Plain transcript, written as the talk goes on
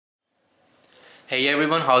Hey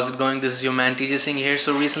everyone, how's it going? This is your man TJSingh here.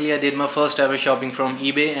 So recently I did my first ever shopping from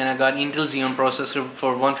eBay and I got Intel Xeon processor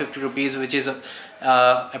for 150 rupees, which is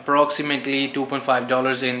approximately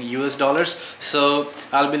 $2.5 in US dollars. So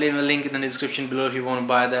I'll be leaving a link in the description below. If you want to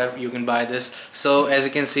buy that, you can buy this. So as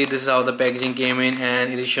you can see, this is how the packaging came in,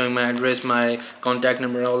 and it is showing my address, my contact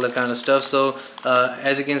number, all that kind of stuff. So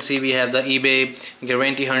as you can see, we have the eBay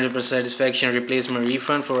guarantee 100% satisfaction, replacement,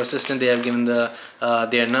 refund. For assistant, they have given the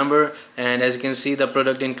their number, and as you can see, the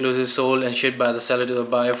product includes is sold and shipped by the seller to the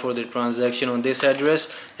buyer for the transaction on this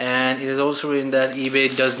address. And it is also written that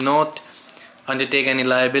eBay does not undertake any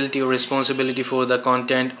liability or responsibility for the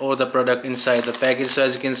content or the product inside the package. So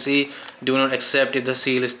as you can see, do not accept if the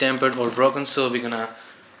seal is tampered or broken. So we're gonna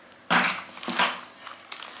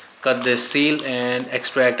cut this seal and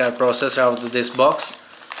extract our processor out of this box.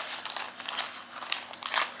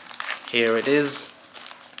 Here it is.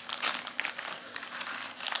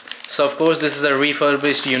 So of course this is a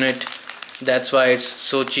refurbished unit, that's why it's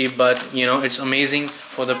so cheap, but you know, it's amazing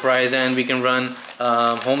for the price, and we can run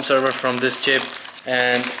home server from this chip.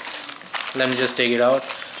 And let me just take it out.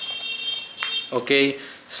 Okay,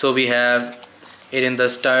 so we have it in the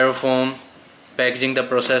styrofoam packaging. The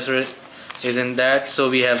processor is in that. So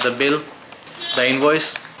we have the bill, the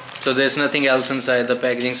invoice. So there's nothing else inside the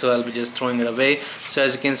packaging, so I'll be just throwing it away. So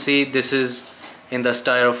as you can see, this is in the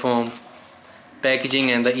styrofoam packaging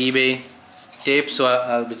and the eBay tape. So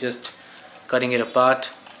I'll be just cutting it apart.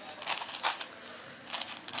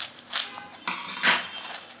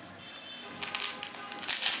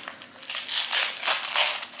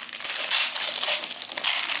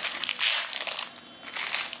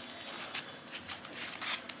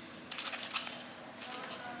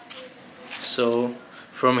 So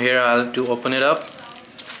from here I'll have to open it up.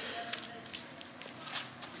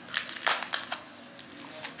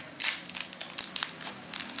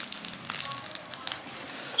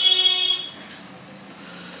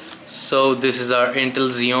 So this is our Intel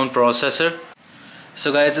Xeon processor.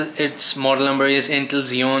 So guys, its model number is Intel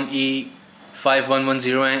Xeon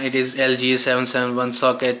E5110 and it is LGA771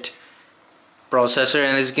 socket processor.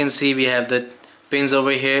 And as you can see, we have the pins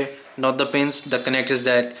over here, not the pins, the connectors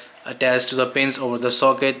that attach to the pins over the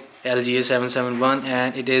socket, LGA771,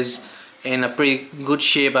 and it is in a pretty good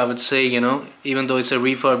shape, I would say, you know, even though it's a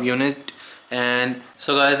refurb unit. And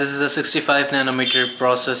so guys, this is a 65 nanometer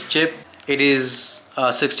process chip. It is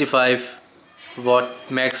 65 watt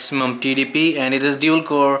maximum TDP, and it is dual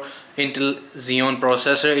core Intel Xeon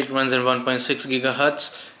processor. It runs at 1.6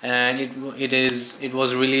 gigahertz, and it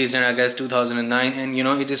was released in I guess 2009, and you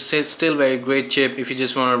know, it is still very great chip if you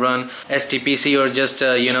just want to run STPC or just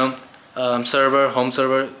you know, home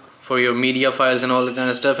server for your media files and all that kind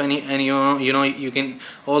of stuff. And you know, you can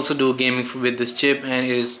also do gaming with this chip, and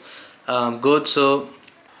it is good. So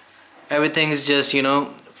everything is just, you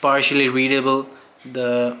know, partially readable.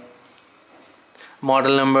 The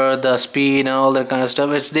model number, the speed and all that kind of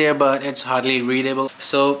stuff, it's there, but it's hardly readable.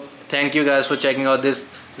 So thank you guys for checking out this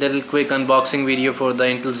little quick unboxing video for the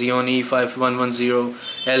Intel Xeon E5110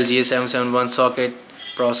 LGA771 socket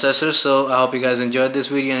processor. So I hope you guys enjoyed this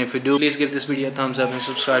video, and if you do, please give this video a thumbs up and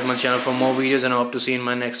subscribe my channel for more videos, and I hope to see you in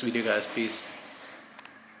my next video guys. Peace.